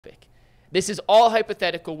This is all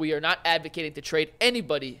hypothetical. We are not advocating to trade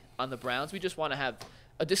anybody on the Browns. We just want to have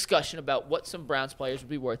a discussion about what some Browns players would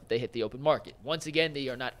be worth if they hit the open market. Once again, they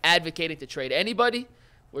are not advocating to trade anybody.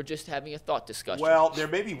 We're just having a thought discussion. Well, there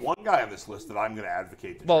may be one guy on this list that I'm going to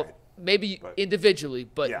advocate to trade. Maybe individually,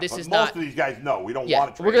 but this is not. Most of these guys, no, we don't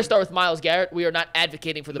want to trade. We're going to start with Myles Garrett. We are not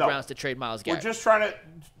advocating for the Browns to trade Myles Garrett. We're just trying to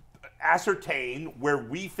ascertain where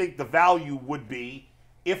we think the value would be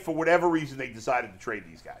if, for whatever reason, they decided to trade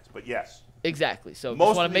these guys. But yes. Exactly. So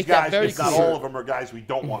most want of to these make guys, that very if not clear. all of them, are guys we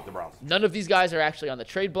don't want the Browns to trade. None of these guys are actually on the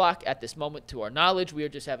trade block at this moment, to our knowledge. We are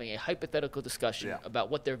just having a hypothetical discussion about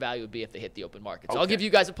what their value would be if they hit the open market. So I'll give you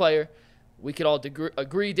guys a player. We could all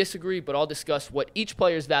agree, disagree, but I'll discuss what each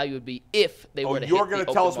player's value would be if they were to hit the open market. You're going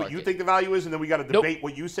to tell us what you think the value is, and then we got to debate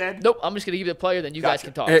what you said? Nope. I'm just going to give you the player, then you guys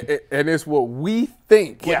can talk. And it's what we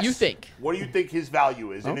think. What you think. What do you think his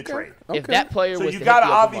value is in a trade? If that player was to hit the got to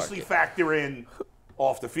open obviously market. factor in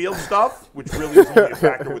off-the-field stuff, which really is only a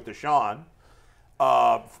factor with Deshaun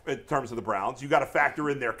in terms of the Browns. You got to factor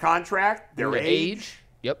in their contract, their age.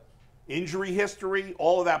 Yep. Injury history,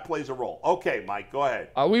 all of that plays a role. Okay, Mike, go ahead.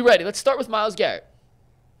 Are we ready? Let's start with Myles Garrett.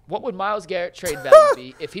 What would Myles Garrett trade value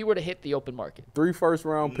be if he were to hit the open market? 3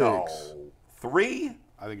 first-round picks. No. 3?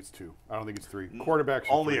 I think it's 2. I don't think it's 3. Quarterbacks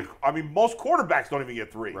only. 3. I mean, most quarterbacks don't even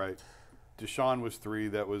get 3. Right. Deshaun was 3.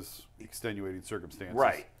 That was extenuating circumstances.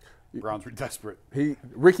 Right. Browns were desperate.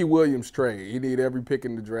 Ricky Williams trade. He need every pick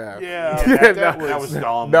in the draft. Yeah, that was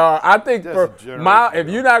dumb. No, I think for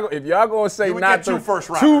if y'all gonna say you would not get 2 first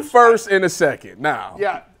rounders. 2 first and a second. Now.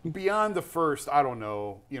 Yeah, beyond the first, I don't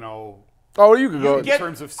know. You know. Oh, you could go in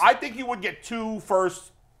terms of. I think you would get 2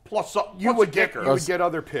 first plus a you would get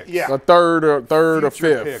other picks. Yeah, a third or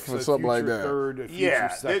future fifth picks, or something like that. Third,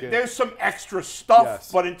 second. There's some extra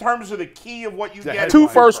stuff, but in terms of the key of what you get, 2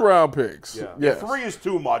 first-round picks. Yeah. Yes. 3 is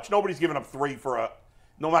too much. Nobody's giving up 3 for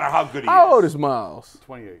no matter how good he is. How old is Myles?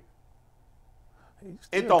 28.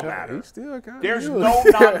 It don't matter. He's still kind of There's no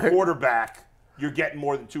non-quarterback you're getting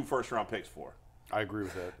more than 2 first-round picks for. I agree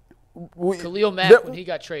with that. Khalil Mack, when he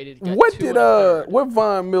got traded, what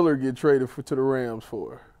Von Miller get traded to the Rams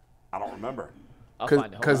for? I don't remember. I'll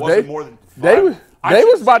find out. Because more than 5. they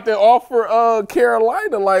was about to offer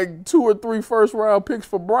Carolina like 2 or 3 first-round picks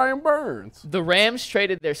for Brian Burns. The Rams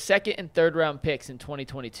traded their second and third round picks in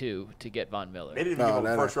 2022 to get Von Miller. They didn't even give him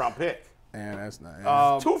a first-round pick. Man, that's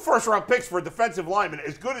not. 2 first-round picks for a defensive lineman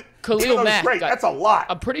is good. Khalil Mack that's a lot.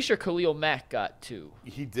 I'm pretty sure Khalil Mack got 2.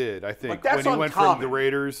 He did, I think. But that's when he went from uncommon. the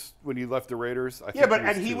Raiders, when he left the Raiders. I Yeah, think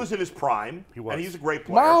but he was in his prime. He was. And he's a great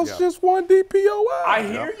player. Miles just won DPOI. I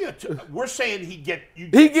hear you. We're saying he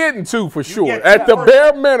getting 2 for sure. get At the first.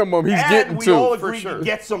 bare minimum, he's getting 2. We all agree to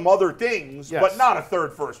get some other things, but not a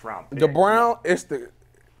third first-round pick. The Brown,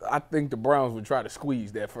 I think the Browns would try to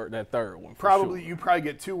squeeze that third one. Probably, sure. you probably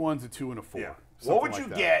get 2 1s, a 2, and a 4. Yeah. What would you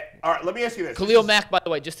get? All right, let me ask you this. Khalil Mack, by the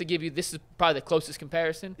way, just to give you, this is probably the closest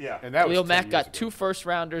comparison. Yeah. And that Khalil was Mack 10 got years 2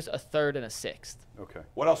 first-rounders, a third, and a sixth. Okay.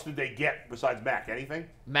 What else did they get besides Mack? Anything?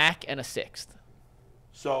 Mack and a sixth.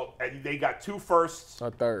 So, and they got 2 firsts. A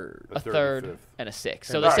third. A third and a sixth.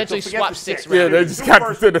 So All they right, essentially forget swapped the 6 sixth. Yeah, rounders. they just got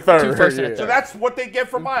to the third. 2 first and a Yeah. third. So that's what they get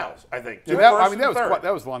for Miles, I think. Yeah,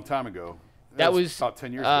 that was a long time ago. That was about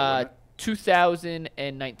 10 years ago. Wasn't it?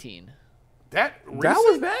 2019. That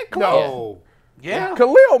was that close? No. Yeah.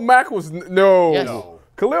 Khalil Mack was Yes. No.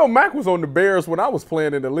 Khalil Mack was on the Bears when I was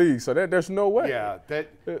playing in the league, so there's no way. Yeah, that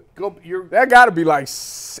got to be like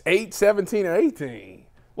 17 or 18.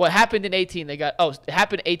 Well, it happened in 18. It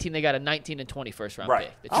happened in 18. They got a 19 and 20 first-round Right.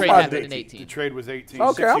 pick. The trade happened in 18. the trade was 18.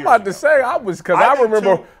 Okay, 6 I'm years about to ago. say I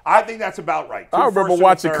remember. I think that's about right. I remember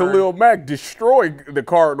watching Khalil Mack destroy the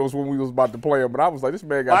Cardinals when we was about to play him, but I was like, this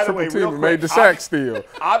man got triple team and made the sack steal.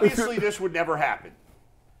 Obviously, this would never happen.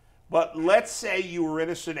 But let's say you were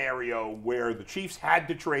in a scenario where the Chiefs had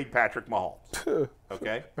to trade Patrick Mahomes.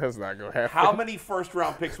 Okay? That's not going to happen. How many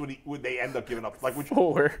first-round picks would they end up giving up? Like,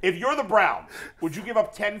 4. If you're the Browns, would you give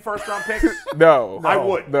up 10 first-round picks? No. I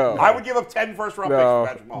would. No. I would give up 10 first-round picks for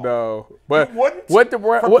Patrick Mahomes. No. But You wouldn't? What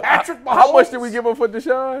For Patrick Mahomes? How much did we give him for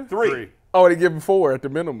Deshaun? 3. Oh, they give him 4 at the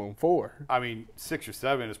minimum. 4. I mean, 6 or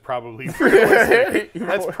 7 is probably realistic.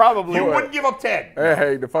 That's probably You wouldn't give up 10.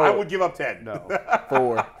 Hey, the 4. I would give up 10. No.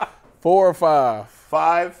 4. 4 or 5.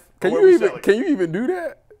 5. Can you even do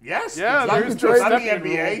that? Yes. Yeah, there's there's no not the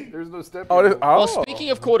stepping NBA. rule. There's no stepping Oh, rule. Well, speaking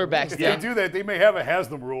of quarterbacks, If they do that, they may have a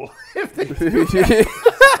Haslam rule. If they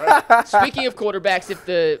speaking of quarterbacks, if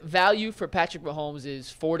the value for Patrick Mahomes is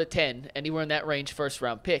 4 to 10, anywhere in that range,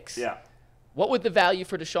 first-round picks, Yeah. what would the value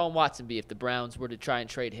for Deshaun Watson be if the Browns were to try and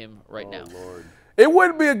trade him right now? Lord. It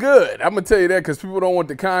wouldn't be a good. I'm gonna tell you that because people don't want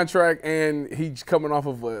the contract, and he's coming off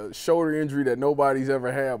of a shoulder injury that nobody's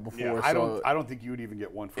ever had before. Yeah, I don't think you would even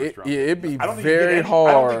get one first round. Yeah, it'd be I very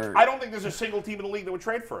hard. I don't think there's a single team in the league that would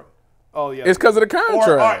trade for him. Oh yeah, it's because of the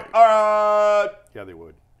contract. Yeah, they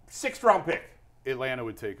would. 6th round pick. Atlanta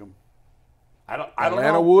would take him. I don't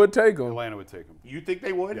Atlanta know. would take him. Atlanta would take him. You think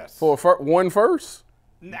they would? Yes. For one first?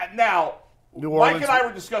 Now, Mike and I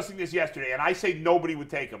were discussing this yesterday, and I say nobody would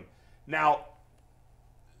take him. Now,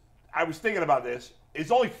 I was thinking about this.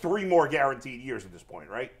 It's only 3 more guaranteed years at this point,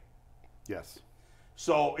 right? Yes.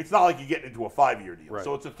 So it's not like you're getting into a 5-year deal. Right.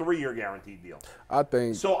 So it's a 3-year guaranteed deal. I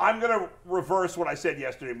think. So I'm going to reverse what I said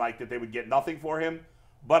yesterday, Mike, that they would get nothing for him.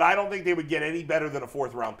 But I don't think they would get any better than a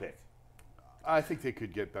 4th round pick. I think they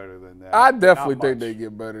could get better than that. I definitely think they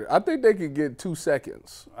get better. I think they could get 2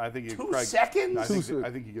 seconds. I think 2 seconds?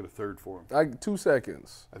 I think you get a 3rd for him. Like 2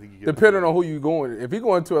 seconds. I think you get depending on who you going. If you're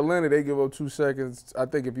going to Atlanta, they give up 2 seconds. I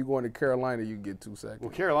think if you're going to Carolina, you get 2 seconds.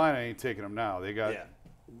 Well, Carolina ain't taking them now. They got. Yeah.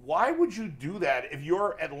 Why would you do that if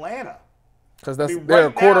you're Atlanta? Because they're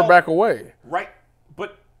a quarterback away. Right.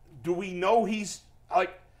 But do we know he's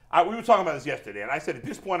like? We were talking about this yesterday, and I said at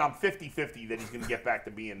this point I'm 50-50 that he's going to get back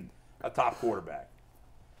to being a top quarterback.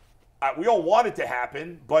 We all want it to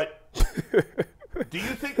happen, but do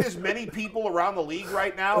you think there's many people around the league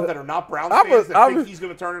right now that are not Browns fans that think he's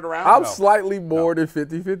going to turn it around? I'm slightly more than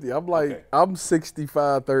 50-50. I'm like, okay. I'm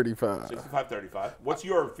 65-35. 65-35. What's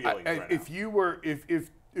your feeling right now? If you were, if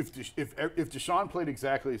Deshaun played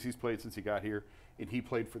exactly as he's played since he got here, and he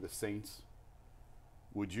played for the Saints,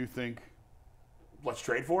 would you think? Let's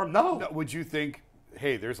trade for him? No. Would you think,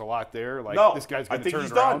 hey, there's a lot there? Like, no, this guy's going to turn it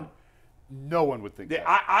Done. around? No one would think that.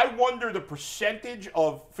 I wonder the percentage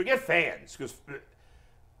of, forget fans, because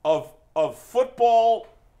of football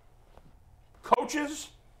coaches,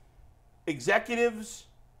 executives,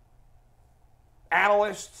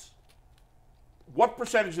 analysts, what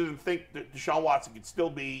percentage of them think that Deshaun Watson could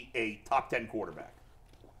still be a top 10 quarterback?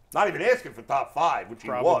 Not even asking for top 5, which he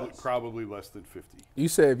was. Probably less than 50. You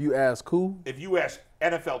say if you ask who? If you ask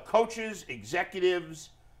NFL coaches, executives,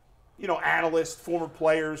 analysts, former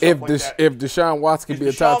players, if like that. If Deshaun Watson can be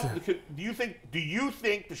a top 10. Do you think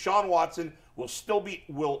Deshaun Watson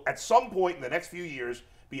will at some point in the next few years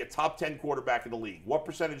be a top 10 quarterback in the league? What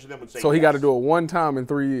percentage of them would say so yes? He got to do it one time in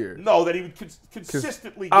 3 years? No, that he would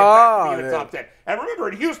consistently get back to being a top 10. And remember,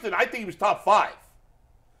 in Houston, I think he was top 5.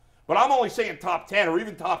 But I'm only saying top 10 or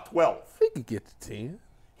even top 12. He could get to 10.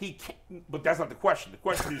 He can't, but that's not the question. The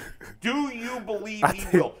question is, do you believe he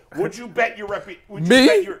will? Would you bet your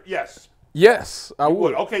yes? Yes, I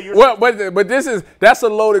would. Okay, but that's a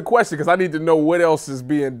loaded question because I need to know what else is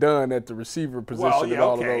being done at the receiver position and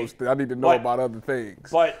all of those things. I need to know about other things.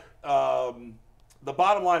 But the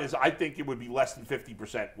bottom line is, I think it would be less than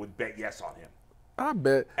 50% would bet yes on him. I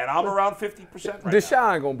bet. And I'm around 50% right now.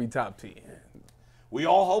 Deshaun gonna be top 10. We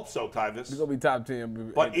all hope so, Tyvis. He's going to be top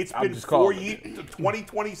 10. But it's been 4 years. The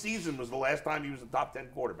 2020 season was the last time he was a top 10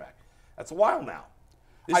 quarterback. That's a while now.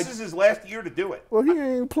 This is his last year to do it. Well, he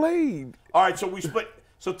ain't played. All right, so we split.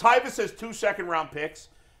 So Tyvis says 2 second-round picks.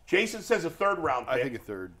 Jason says a 3rd-round pick. I think a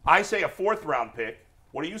 3rd. I say a 4th-round pick.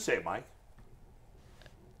 What do you say, Mike?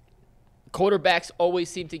 Quarterbacks always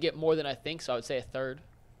seem to get more than I think, so I would say a 3rd.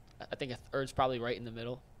 I think a 3rd's probably right in the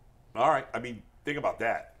middle. All right. I mean, think about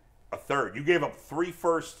that. A 3rd. You gave up 3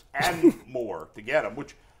 firsts and more to get him,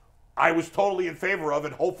 which I was totally in favor of,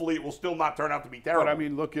 and hopefully it will still not turn out to be terrible. But I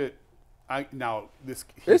mean, look at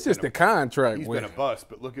it's just the contract. He's been a bust,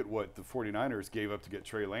 but look at what the 49ers gave up to get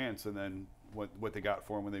Trey Lance, and then what they got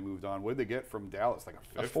for him when they moved on. What did they get from Dallas? Like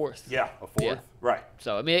a 4th. Yeah, a 4th. Yeah. Right.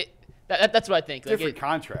 So I mean, that's what I think. Different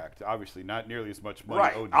contract, obviously, not nearly as much money.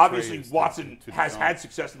 Right. Owed to Obviously, Trey Watson to has Deshaun. had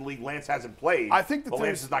success in the league. Lance hasn't played. I think but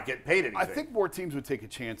Lance is not getting paid anything. I think more teams would take a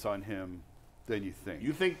chance on him than you think.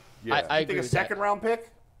 You think? Yeah. I you think a 2nd-round pick?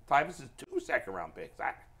 Tyvis is 2 second-round picks.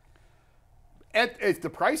 If the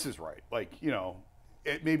price is right,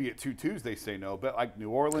 maybe at 2-2s they say no, but like New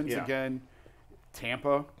Orleans again,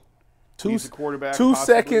 Tampa. 2 quarterback. 2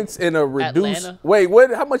 seconds in a reduced. Atlanta. Wait,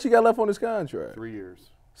 what? How much you got left on this contract? 3 years.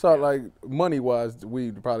 So like money wise,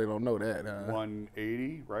 we probably don't know that.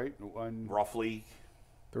 180, right? Roughly.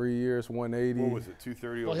 3 years, 180. What was it?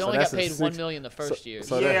 230. Well, he only got paid $1 million the first year.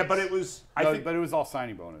 Yeah, but it was. But it was all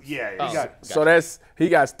signing bonus. Yeah. He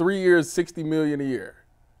got 3 years, $60 million a year.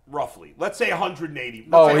 Roughly. Let's say 180.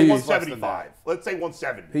 Oh, Let's say he's 175. Let's say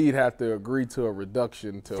 170. He'd have to agree to a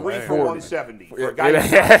reduction to 3 for 170 for a Yeah. guy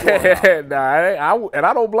who's not sure. And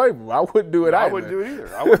I don't blame him. I wouldn't do it either. I wouldn't do it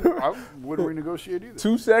either. I wouldn't renegotiate either.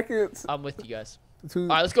 2 seconds. I'm with you guys. 2. All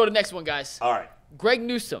right, let's go to the next one, guys. All right. Greg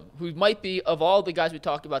Newsome, who might be, of all the guys we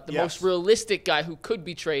talked about, the most realistic guy who could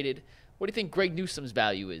be traded. What do you think Greg Newsome's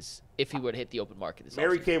value is if he were to hit the open market this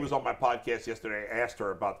Mary offseason? Kay was on my podcast yesterday. I asked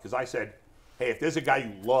her about, because I said, hey, if there's a guy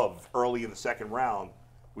you love early in the second round,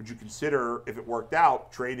 would you consider, if it worked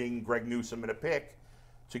out, trading Greg Newsome in a pick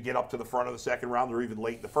to get up to the front of the second round or even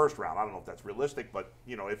late in the first round? I don't know if that's realistic, but,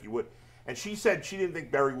 if you would. And she said she didn't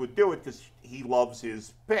think Barry would do it because he loves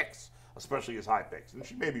his picks, especially his high picks. And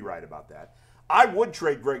she may be right about that. I would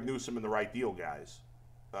trade Greg Newsome in the right deal, guys.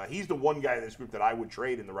 He's the one guy in this group that I would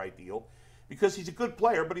trade in the right deal because he's a good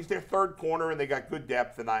player, but he's their third corner and they got good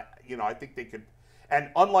depth. And I think they could. And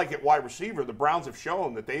unlike at wide receiver, the Browns have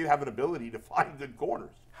shown that they have an ability to find good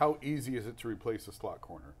corners. How easy is it to replace a slot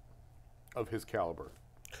corner of his caliber?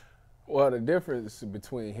 Well, the difference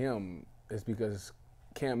between him is because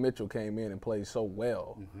Cam Mitchell came in and played so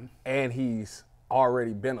well, and he's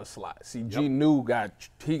already been a slot. See, G New got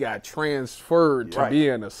transferred to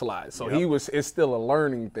being a slot, so it's still a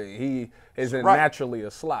learning thing. He isn't naturally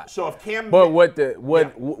a slot. So if Cam, but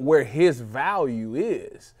where his value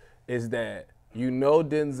is that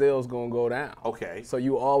Denzel's gonna go down. Okay. So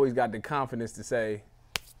you always got the confidence to say,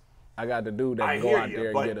 I got the dude that can go out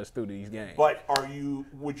there and get us through these games. But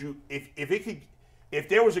if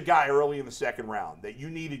there was a guy early in the second round that you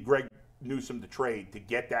needed Greg Newsome to trade to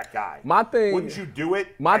get that guy, wouldn't you do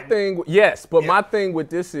it? My thing with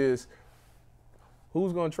this is,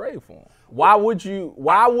 who's going to trade for him?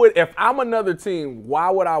 If I'm another team, why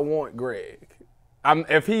would I want Greg?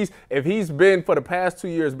 If he's been for the past 2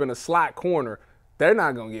 years been a slot corner, they're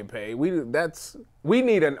not going to get paid. We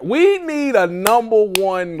need a number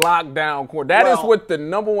one lockdown corner. That is what the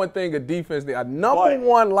number one thing of defense did. A number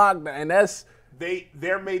one lockdown, and that's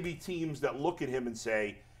there may be teams that look at him and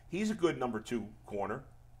say he's a good number two corner.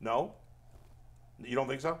 No, you don't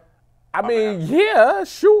think so? I mean, yeah,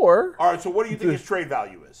 sure. All right. So what do you think his trade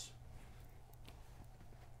value is?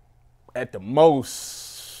 At the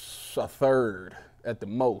most, a third. At the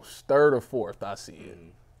most, third or fourth, I see it.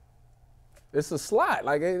 It's a slot.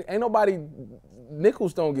 Like, ain't nobody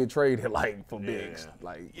nickels don't get traded for bigs.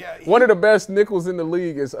 One of the best nickels in the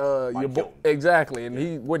league is your boy. Exactly. And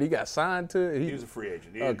he got signed to? He was a free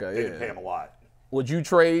agent. They didn't pay him a lot. Would you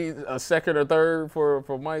trade a second or third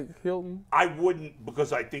for Mike Hilton? I wouldn't,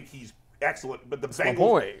 because I think he's excellent. But the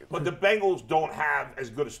Bengals don't have as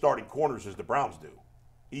good a starting corners as the Browns do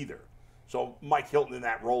either. So Mike Hilton in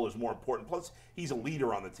that role is more important. Plus, he's a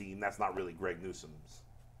leader on the team. That's not really Greg Newsome's.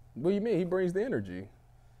 What do you mean? He brings the energy.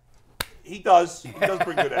 He does. He does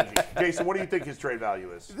bring good energy. Jason, what do you think his trade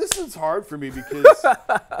value is? This is hard for me because,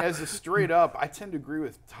 as a straight up, I tend to agree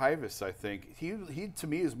with Tyvis. I think he to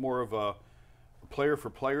me is more of a player for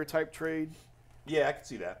player type trade. Yeah, I can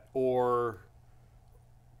see that. Or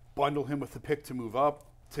bundle him with the pick to move up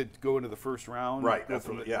to go into the first round. Right.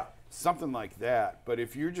 Yeah. Something like that. But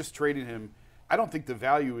if you're just trading him, I don't think the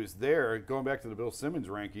value is there. Going back to the Bill Simmons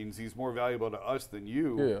rankings, he's more valuable to us than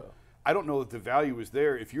you. Yeah. I don't know that the value is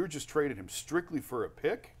there. If you're just trading him strictly for a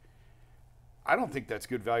pick, I don't think that's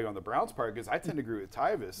good value on the Browns' part, because I tend to agree with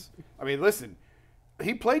Tyvis. I mean, listen,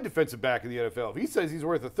 he played defensive back in the NFL. If he says he's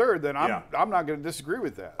worth a third, then I'm not going to disagree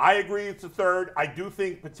with that. I agree it's a third. I do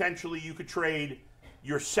think potentially you could trade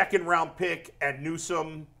your second-round pick and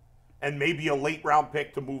Newsome and maybe a late-round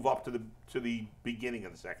pick to move up to the beginning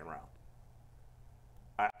of the second round.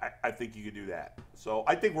 I think you could do that. So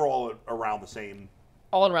I think we're all around the same.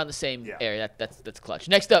 All around the same area. That's clutch.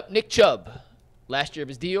 Next up, Nick Chubb. Last year of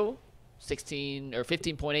his deal,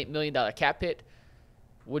 $15.8 million cap hit.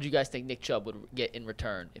 What do you guys think Nick Chubb would get in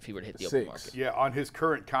return if he were to hit the open market? Yeah, on his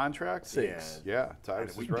current contract? 6. Yeah,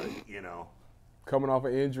 Tyvis is right. Coming off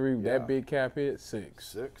an injury, that big cap hit,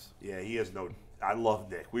 6. Yeah, he has no. I love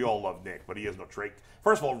Nick. We all love Nick, but he has no trait.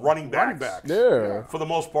 First of all, running backs. Yeah. For the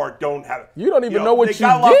most part, don't have. You don't even know what you get. They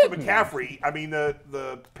got a lot from McCaffrey. I mean,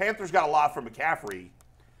 the Panthers got a lot from McCaffrey.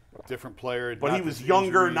 Different player. But he was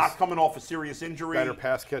younger, not coming off a serious injury. Better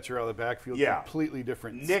pass catcher out of the backfield. Yeah. Completely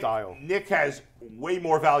different style. Nick has way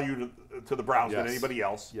more value to the Browns than anybody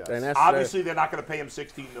else. Yes. Obviously, they're not going to pay him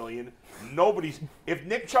 $16 million. If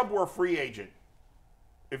Nick Chubb were a free agent,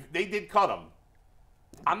 if they did cut him,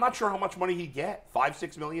 I'm not sure how much money he'd get.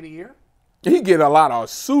 $5-6 million a year? He get a lot of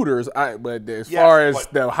suitors, but as far as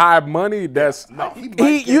the high money, that's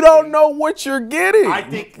you don't know what you're getting. I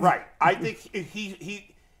think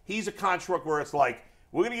he's a construct where it's like,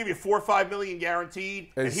 we're going to give you $4 or $5 million guaranteed,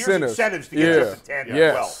 and here's incentives to get you to 10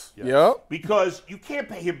 as well. Yep. Because you can't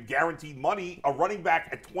pay him guaranteed money, a running back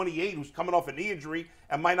at 28 who's coming off a knee injury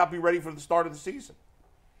and might not be ready for the start of the season.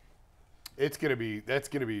 That's going to be. They're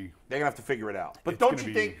going to have to figure it out. But don't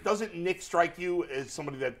you think, doesn't Nick strike you as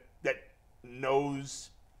somebody that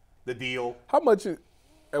knows the deal. How much?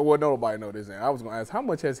 Well, nobody know this. I was going to ask, how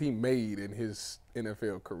much has he made in his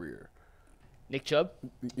NFL career? Nick Chubb?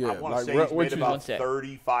 Yeah, I want to say he's made about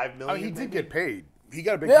 $35 million. I mean, he did get paid. He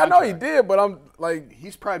got a big I contract. know he did, but I'm like,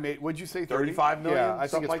 he's probably made. What'd you say? 35 million. Yeah, I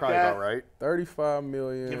think it's like probably that. about right. 35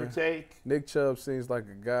 million, give or take. Nick Chubb seems like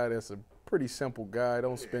a guy that's a pretty simple guy.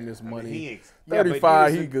 Don't spend his money.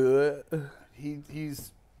 35, he good.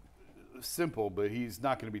 He's simple, but he's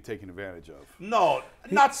not going to be taken advantage of. No,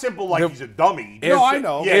 not simple like he's a dummy. No, I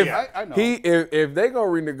know. Yeah, I know. If they gonna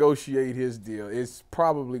renegotiate his deal, it's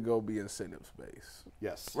probably gonna be incentives based.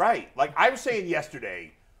 Yes. Right. Like I was saying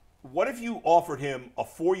yesterday, what if you offered him a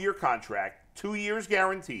 4-year contract, 2 years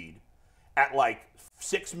guaranteed, at like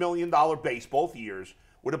 $6 million base both years,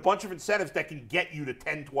 with a bunch of incentives that can get you to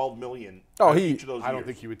 10, 12 million each of those years? I don't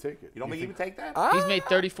think he would take it. You don't think he would take that? He's made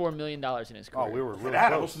 $34 million in his career. Oh, we were really that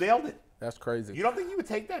close. almost nailed it. That's crazy. You don't think he would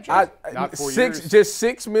take that, Jay? Not 4 six, years. just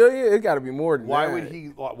 $6 million. It got to be more than Why that. would he?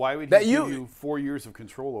 Why would he That give you 4 years of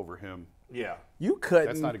control over him? Yeah. You cut.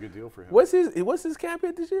 That's not a good deal for him. What's his cap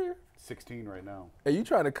hit this year? 16 right now. Are you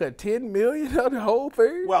trying to cut $10 million on the whole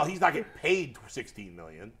thing? Well, he's not getting paid $16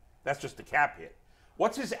 million. That's just the cap hit.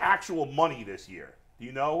 What's his actual money this year? Do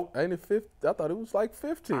you know? Ain't it 50? I thought it was like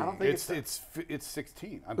 15. I don't think It's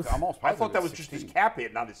 16. I'm almost positive. I thought that was it's just 16. his cap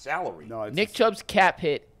hit, not his salary. No, it's Nick Chubb's cap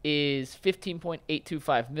hit is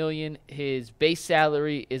 $15.825 million. His base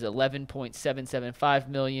salary is $11.775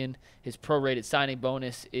 million. His prorated signing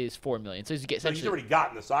bonus is $4 million. So he's already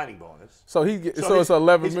gotten the signing bonus. So it's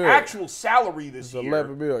 11 his million. actual salary this year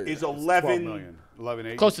 11 million. is 12 11 million.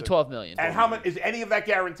 11, close to $12 million. And how much is any of that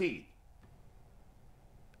guaranteed?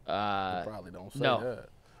 Probably don't say no. that.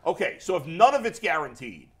 Okay, so if none of it's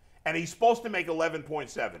guaranteed, and he's supposed to make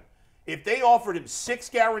 11.7, if they offered him 6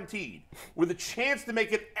 guaranteed with a chance to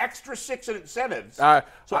make an extra 6 in incentives,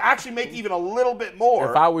 actually make even a little bit more,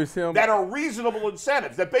 If I was him, that are reasonable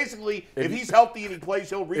incentives, that basically, if he's healthy and he plays,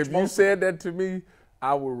 he'll reach if most you of said that to me,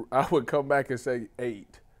 I would come back and say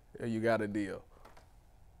 8, and you got a deal.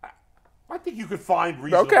 I think you could find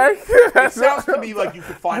reasonable. Okay. It sounds to me like you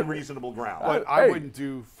could find reasonable ground. But I wouldn't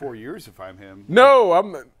do 4 years if I'm him. No,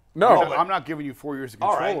 I'm not. No. I'm not giving you 4 years of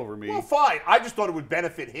All control right. over me. Well, fine. I just thought it would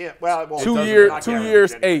benefit him. Well, it won't. 2 It years, doesn't. 2 Not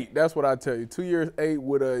years, guaranteed. 8. That's what I tell you. 2 years, 8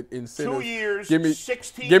 with a incentive. 2 years, give me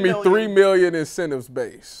 16 Give me million. $3 million incentives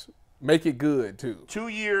base. Make it good too. 2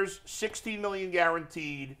 years, 16 million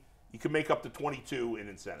guaranteed. You can make up to 22 in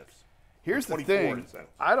incentives. Here's the 24 in thing.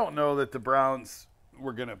 incentives. I don't know that the Browns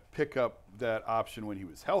were going to pick up that option when he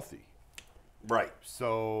was healthy. Right.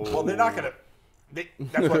 So Well, they're not going to.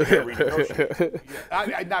 That's why they're going to renegotiate.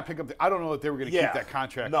 I'd not pick up. I don't know that they were going to keep that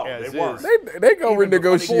contract No, as they weren't. is. They gonna Even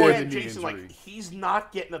before renegotiate. the And knee Jason, injury. like, he's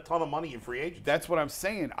not getting a ton of money in free agency. That's what I'm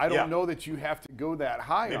saying. I don't know that you have to go that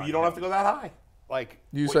high. Maybe on you don't him. have to go that high. Like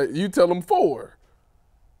You tell them 4.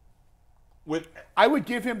 I would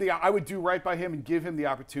give him I would do right by him and give him the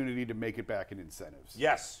opportunity to make it back in incentives.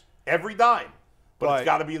 Yes, every dime, but it's But-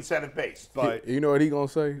 got to be incentive based. But You know what he gonna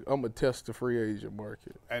say? I'm gonna test the free agent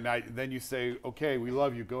market. and then you say, okay, we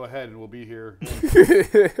love you. Go ahead, and we'll be here.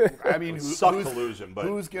 I mean, Suck to lose him, but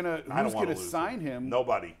who's gonna I don't wanna lose sign him?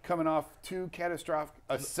 Nobody. Coming off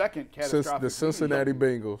a second catastrophic. The Cincinnati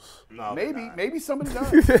Bengals. No, they're not. Maybe somebody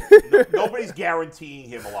does. Nobody's guaranteeing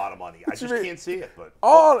him a lot of money. I just mean? can't see it. But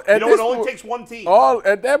At it this only point- takes one team.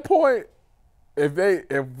 At that point,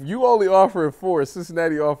 if you only offer 4,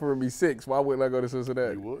 Cincinnati offering me 6, why wouldn't I go to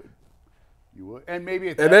Cincinnati? You would, and maybe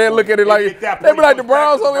at And that they point- look at it like at that they point, be like it the goes back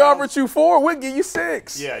Browns to the only Browns. offered you 4, we'll give you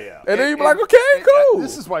 6. Yeah. And then you be like, okay, cool.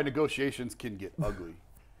 This is why negotiations can get ugly,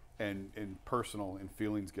 and personal, and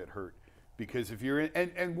feelings get hurt. Because if you're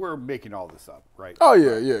in, and we're making all this up, right? Oh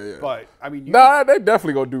yeah. But I mean, They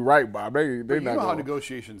definitely gonna do right by. They you not know how gonna.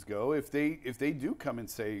 negotiations go. If they do come and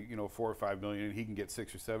say 4 or 5 million, and he can get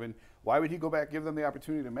 6 or 7, why would he go back give them the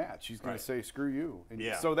opportunity to match? He's going to say screw you. And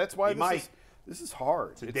so that's why this is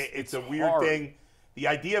hard. It's a weird hard. thing. The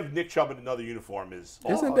idea of Nick Chubb in another uniform is.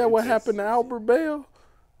 Isn't that what happened to Albert Bell?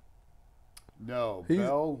 No, He's-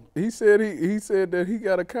 Bell. He said he said that he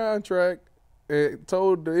got a contract and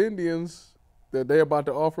told the Indians that they're about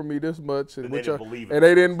to offer me this much, and they didn't believe it. and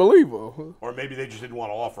they didn't believe him. Or maybe they just didn't want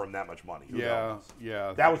to offer him that much money. Who Yeah, knows?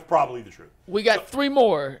 yeah. That was probably the truth. We got 3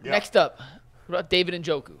 more. Yeah. Next up, what about David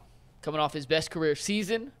Njoku? Coming off his best career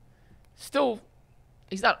season. Still,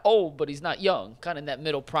 he's not old, but he's not young. Kind of in that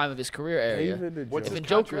middle prime of his career area. What's If his Njoku was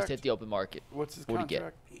contract? to hit the open market, What's his what'd he get?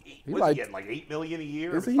 contract? What's like- he getting, like $8 million a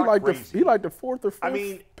year? Is It's he not like crazy. he like the 4th or 5th? I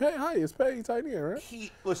mean, highest paid tight end,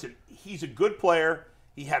 right? Listen, he's a good player.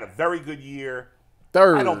 He had a very good year.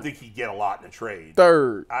 Third. I don't think he'd get a lot in a trade.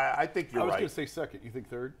 Third. I think you're I was right. going to say second. You think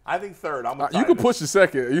third? I think third. I'm with You could Tyvis. push the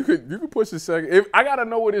second. You could push the second. If I gotta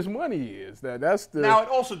know what his money is. That's the. Now it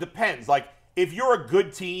also depends. Like if you're a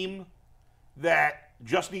good team that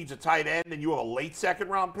just needs a tight end and you have a late second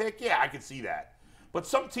round pick, yeah, I could see that. But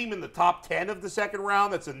some team in the top 10 of the second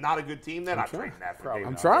round that's not a good team, they're not trading that for David.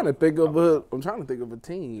 I'm trying to think of a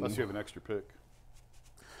team. Unless you have an extra pick.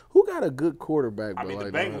 Who got a good quarterback? I mean,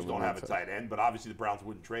 but the Bengals don't have a tight end, but obviously the Browns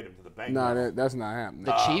wouldn't trade him to the Bengals. No, that's not happening.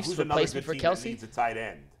 The Chiefs Who's another replacement good for team Kelsey? that needs a tight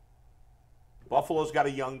end? Buffalo's got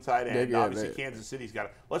a young tight end. Obviously, Kansas City's got a.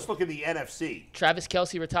 Let's look at the NFC. Travis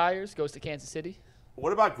Kelsey retires, goes to Kansas City.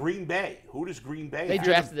 What about Green Bay? Who does Green Bay They have?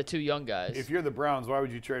 drafted the two young guys. If you're the Browns, why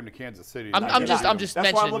would you trade him to Kansas City? I'm just That's why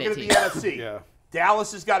I'm mentioning looking at the the team. NFC. Yeah.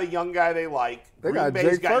 Dallas has got a young guy they like. They Green got Bay's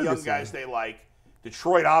Jake got young Ferguson. guys they like.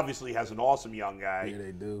 Detroit obviously has an awesome young guy. Yeah,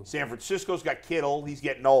 they do. San Francisco's got Kittle. He's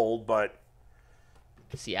getting old, but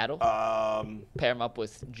Seattle. Pair him up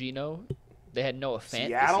with Geno. They had Noah Fant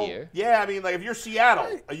Seattle. this year. Yeah, I mean, like if you're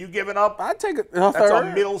Seattle, are you giving up? I take a That's third.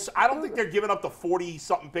 a middle. I don't think they're giving up the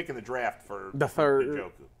 40-something pick in the draft for The third.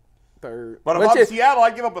 Njoku. Third. But if I'm Seattle,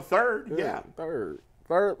 I'd give up a third. Yeah. Third.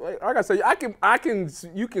 Like I say,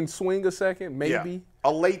 you can swing a second, maybe. Yeah.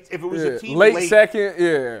 A late, if it was a team late second,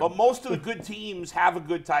 yeah. But most of the good teams have a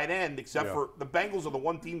good tight end, except for the Bengals are the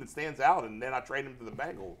one team that stands out, and they're not trading him to the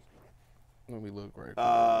Bengals. Let me look right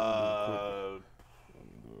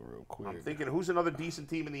real quick. I'm thinking, who's another decent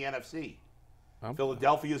team in the NFC?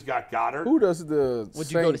 Philadelphia's got Goddard. Who does the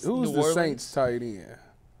Would you go to Saints? Who's New the Orleans? Saints tight end?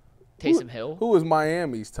 Taysom Hill. Who is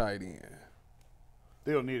Miami's tight end?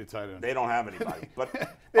 They don't need a tight end. They don't have anybody. But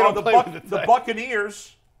don't the, play with the tight end.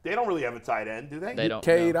 Buccaneers, they don't really have a tight end, do they? They don't.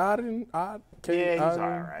 Cade No. Otton? Yeah, he's all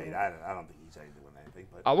right. I don't think he's doing anything.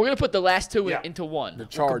 But We're going to put the last two Yeah. into one. The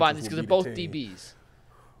We'll combine Chargers these because will they're be both the team. DBs.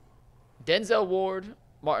 Denzel Ward,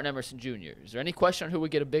 Martin Emerson Jr. Is there any question on who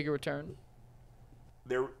would get a bigger return?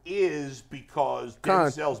 there is because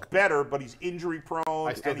Denzel's better, but he's injury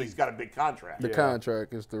prone and he's got a big contract. The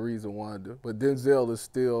contract is the reason why. But Denzel is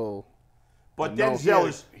still. But Denzel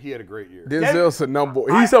is. He had a great year. Denzel's a number.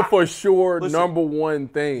 He's a for sure listen, number one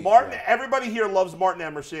thing. Martin. Everybody here loves Martin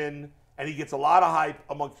Emerson, and he gets a lot of hype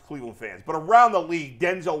amongst Cleveland fans. But around the league,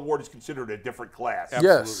 Denzel Ward is considered a different class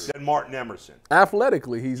Yes. than Martin Emerson.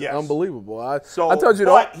 Athletically, he's unbelievable. I told you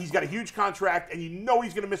but he's got a huge contract, and you know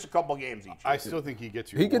he's going to miss a couple of games each year. I still think he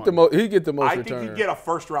gets you. he get the most. He get the most I return. think you get a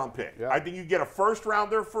first-round pick. Yeah. I think you get a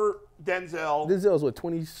first-rounder for Denzel. Denzel's what,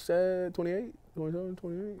 27, 28, 27,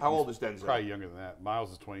 28? How old is Denzel? Probably younger than that.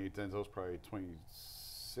 Miles is 28. Denzel's probably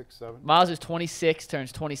 26, 7. Miles is 26,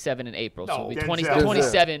 turns 27 in April. So No, it'll be 20, Denzel.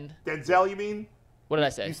 27. Denzel, you mean? What did I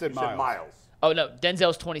say? You said You said Miles. Oh, no.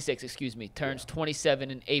 Denzel's 26, excuse me. Turns 27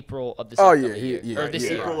 in April of this Oh, upcoming yeah, year. yeah, Or this yeah.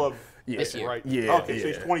 year. April of This year. Right. Yeah. Okay, so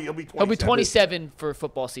he's 20. He'll be 27. He'll be 27 for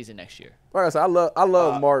football season next year. Like I said, I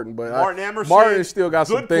love Martin, but Martin Emerson, Martin still got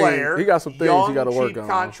some good things. player, He got some things young, he got to work cheap on.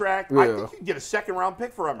 contract. Yeah. I think you can get a second-round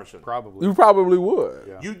pick for Emerson. Probably. You probably would.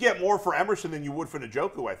 Yeah. You'd get more for Emerson than you would for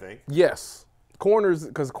Njoku, I think. Yes. Corners,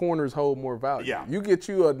 because corners hold more value. Yeah. You get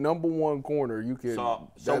you a number one corner, you can.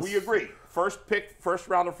 So we agree. First pick,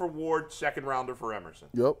 first-rounder for Ward, second-rounder for Emerson.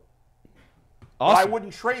 Yep. But I Awesome.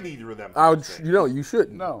 wouldn't trade either of them. I would, you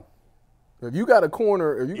shouldn't. No. If you got a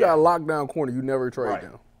corner, if you got a lockdown corner, you never trade Right.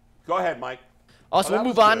 them. Go ahead, Mike. Also, Oh, we'll that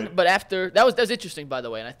move was on. good. But after that was interesting, by the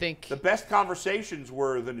way. And I think The best conversations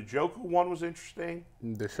were the Njoku one was interesting.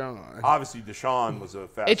 Deshaun. Obviously, Deshaun was a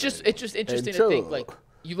fascinating. it's just interesting to think Chubb. like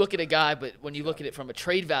you look at a guy, but when you look at it from a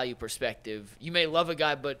trade value perspective, you may love a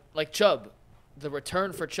guy, but like Chubb, the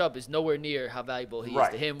return for Chubb is nowhere near how valuable he is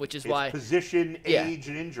to him, which is It's why. position, Yeah. age,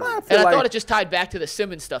 and injury. And I like- thought it just tied back to the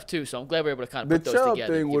Simmons stuff too, so I'm glad we're able to kind of The put those Chubb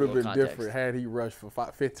together. thing and give would a have little been context. different had he rushed for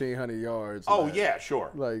 1,500 yards. Oh Like- yeah,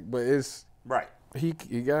 sure. But it's Right. he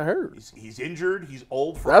got hurt. He's injured. He's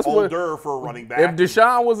old for That's what- older for a running back. If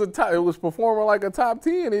Deshaun was it was performing like a top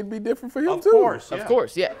 10, it'd be different for him of too. course, Of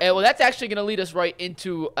course, yeah. And, well, that's actually going to lead us right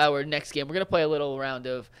into our next game. We're going to play a little round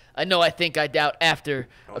of I know, I think, I doubt after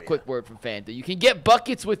a quick word from FanDuel. You can get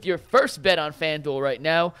buckets with your first bet on FanDuel right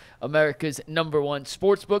now, America's #1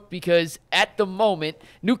 sportsbook, because at the moment,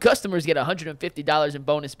 new customers get $150 in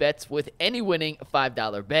bonus bets with any winning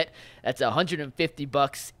 $5 bet. That's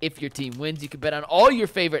 $150 if your team wins. You can bet on all your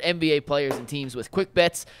favorite NBA players and teams with quick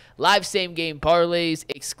bets, live same-game parlays,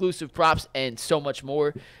 exclusive props, and so much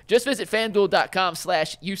more. Just visit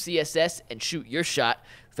FanDuel.com/UCSS and shoot your shot.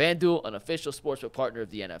 FanDuel, an official sportsbook partner of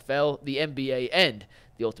the NFL, the NBA, and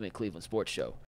the Ultimate Cleveland Sports Show.